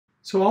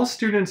So all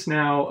students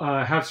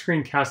now have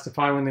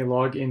Screencastify when they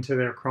log into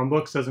their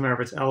Chromebooks. Doesn't matter if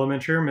it's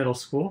elementary or middle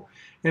school.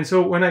 And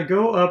so when I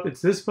go up,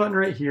 it's this button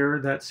right here,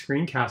 that's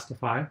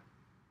Screencastify.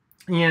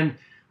 And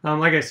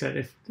like I said,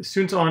 if the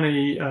student's on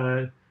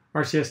a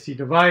RCST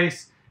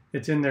device,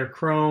 it's in their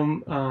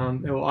Chrome,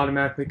 it will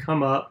automatically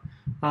come up.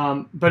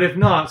 But if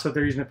not, so if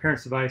they're using a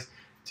parent's device,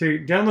 to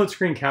download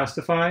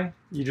Screencastify,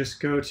 you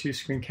just go to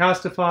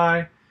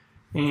Screencastify,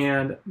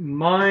 and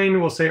mine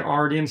will say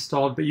already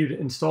installed, but you'd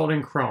installed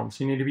in Chrome,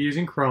 so you need to be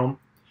using Chrome.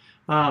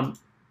 But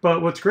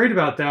what's great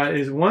about that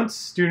is once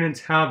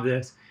students have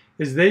this,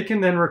 is they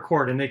can then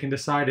record and they can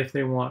decide if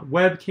they want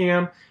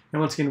webcam.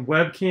 And once again,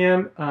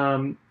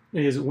 webcam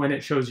is when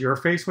it shows your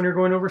face when you're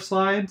going over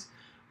slides.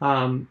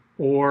 The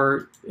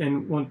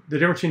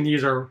difference between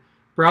these are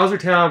browser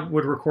tab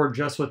would record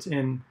just what's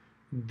in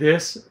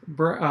this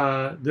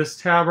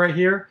tab right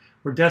here,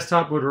 where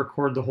desktop would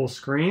record the whole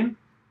screen.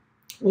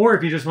 Or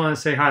if you just want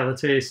to say hi,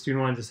 let's say a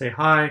student wanted to say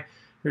hi,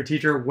 your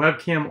teacher,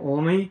 webcam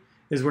only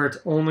is where it's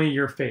only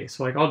your face.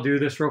 So like I'll do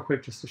this real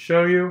quick just to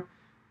show you.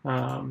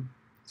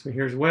 So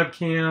here's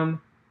webcam.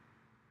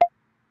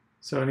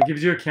 So it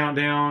gives you a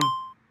countdown,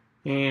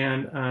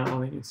 and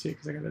only you can see it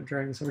because I got to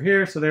drag this over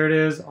here. So there it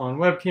is on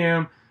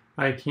webcam.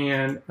 I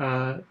can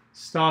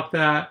stop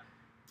that,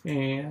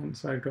 and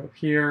so I go up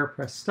here,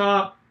 press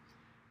stop,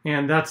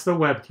 and that's the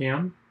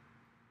webcam.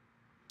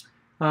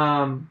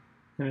 And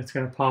it's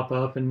going to pop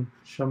up and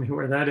show me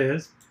where that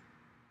is.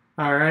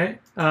 All right.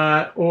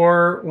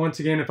 Or once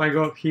again, if I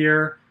go up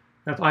here,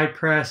 if I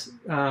press,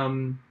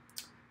 let's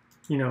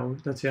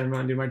say I'm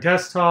going to do my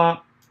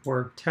desktop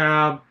or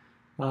tab,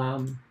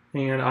 and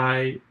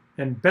I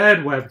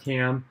embed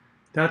webcam,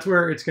 that's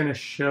where it's going to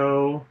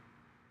show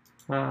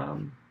right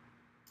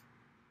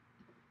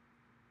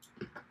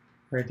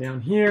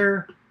down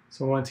here.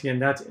 So once again,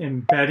 that's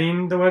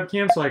embedding the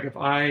webcam. So like if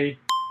I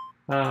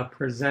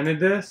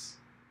presented this,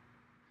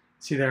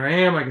 see, there I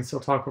am. I can still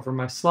talk over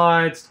my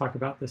slides, talk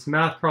about this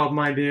math problem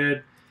I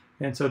did.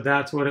 And so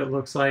that's what it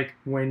looks like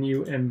when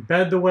you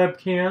embed the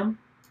webcam.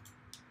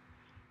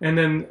 And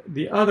then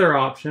the other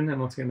option, and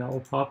once again that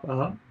will pop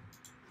up,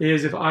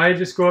 is if I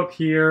just go up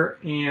here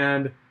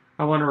and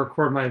I want to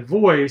record my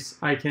voice,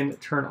 I can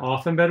turn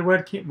off embedded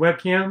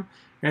webcam,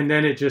 and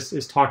then it just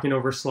is talking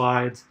over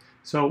slides.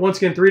 So once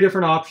again, 3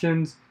 different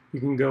options. You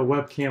can go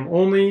webcam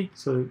only,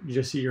 so you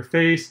just see your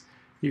face.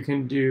 You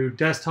can do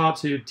desktop,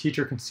 so your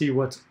teacher can see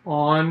what's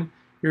on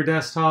your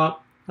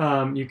desktop.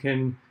 You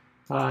can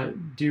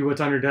do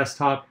what's on your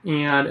desktop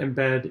and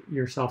embed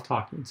yourself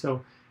talking.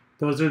 So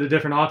those are the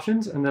different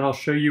options, and then I'll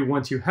show you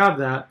once you have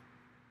that,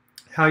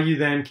 how you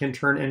then can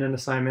turn in an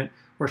assignment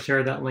or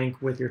share that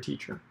link with your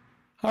teacher.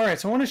 All right,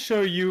 so I want to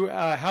show you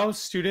how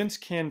students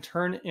can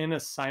turn in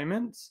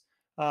assignments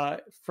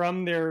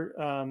from their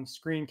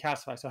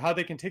Screencastify. So how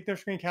they can take their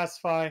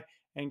Screencastify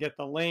and get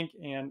the link,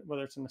 and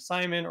whether it's an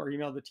assignment or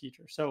email the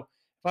teacher. So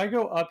if I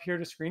go up here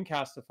to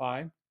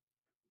Screencastify,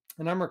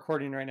 and I'm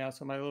recording right now,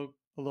 so it might look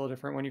a little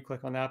different when you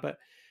click on that, but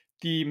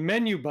the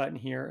menu button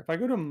here, if I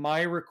go to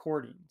My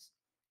Recordings,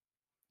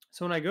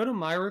 so when I go to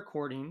My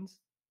Recordings,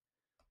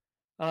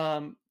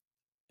 and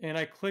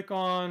I click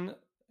on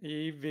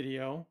a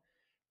video,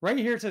 right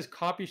here it says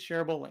Copy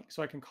Shareable Link.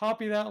 So I can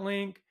copy that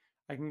link,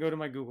 I can go to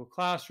my Google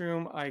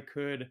Classroom, I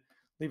could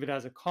leave it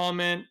as a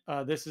comment.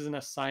 This is an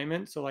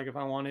assignment. So like if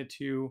I wanted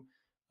to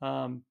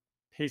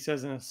paste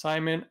as an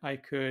assignment, I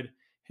could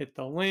hit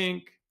the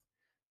link,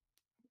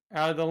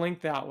 add the link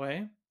that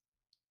way.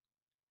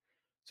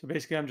 So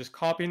basically I'm just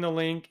copying the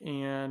link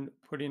and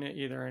putting it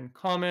either in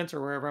comments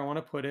or wherever I want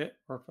to put it,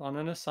 or on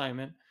an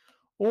assignment.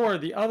 Or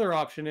the other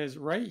option is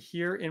right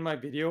here in my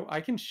video, I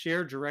can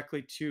share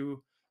directly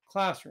to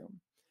Classroom.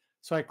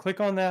 So I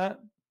click on that,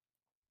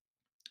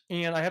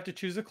 and I have to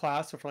choose a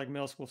class. So for like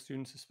middle school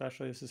students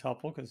especially, this is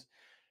helpful because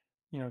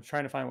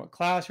trying to find what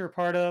class you're a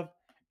part of.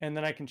 And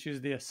then I can choose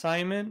the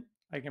assignment.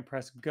 I can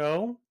press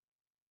go,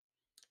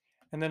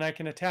 and then I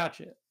can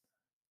attach it.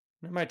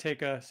 It might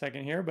take a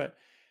second here, but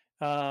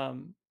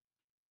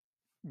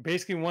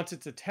basically once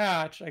it's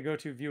attached, I go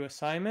to view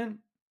assignment,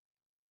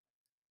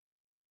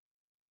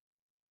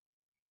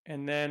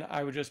 and then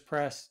I would just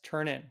press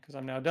turn in because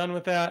I'm now done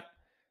with that.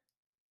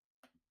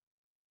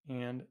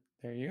 And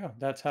there you go.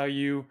 That's how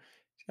you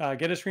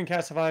get a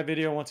Screencastify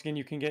video. Once again,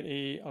 you can get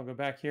I'll go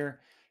back here,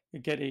 you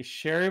get a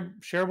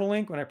shareable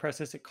link. When I press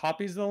this, it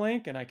copies the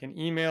link, and I can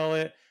email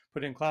it,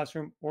 put it in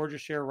Classroom, or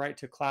just share right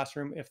to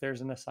Classroom if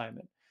there's an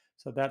assignment.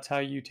 So that's how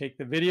you take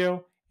the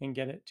video and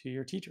get it to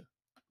your teacher.